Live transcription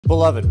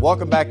Beloved,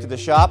 welcome back to the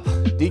shop.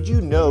 Did you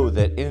know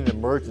that in an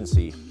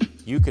emergency,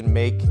 you can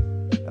make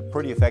a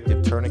pretty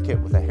effective tourniquet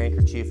with a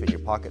handkerchief and your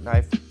pocket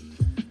knife?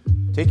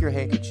 Take your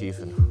handkerchief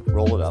and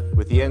roll it up.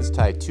 With the ends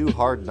tied 2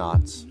 hard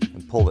knots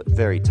and pull it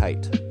very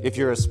tight. If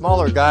you're a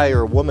smaller guy or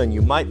a woman,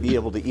 you might be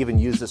able to even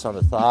use this on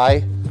the thigh,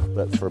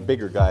 but for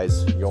bigger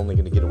guys, you're only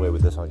going to get away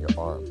with this on your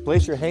arm.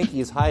 Place your hanky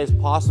as high as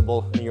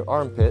possible in your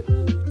armpit,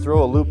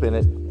 throw a loop in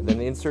it, and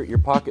then insert your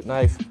pocket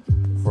knife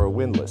for a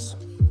windlass.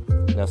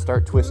 Now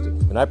start twisting.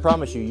 And I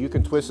promise you, you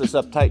can twist this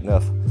up tight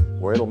enough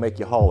where it'll make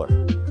you holler.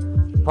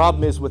 The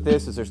problem is with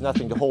this is there's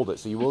nothing to hold it,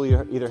 so you will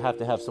either have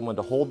to have someone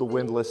to hold the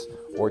windlass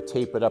or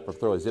tape it up or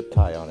throw a zip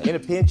tie on it. In a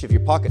pinch, if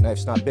your pocket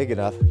knife's not big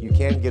enough, you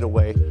can get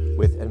away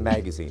with a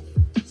magazine.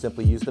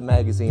 Simply use the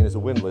magazine as a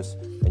windlass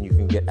and you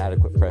can get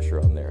adequate pressure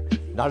on there.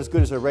 Not as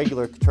good as a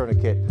regular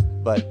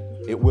tourniquet, but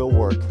it will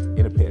work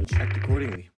in a pinch. Act accordingly.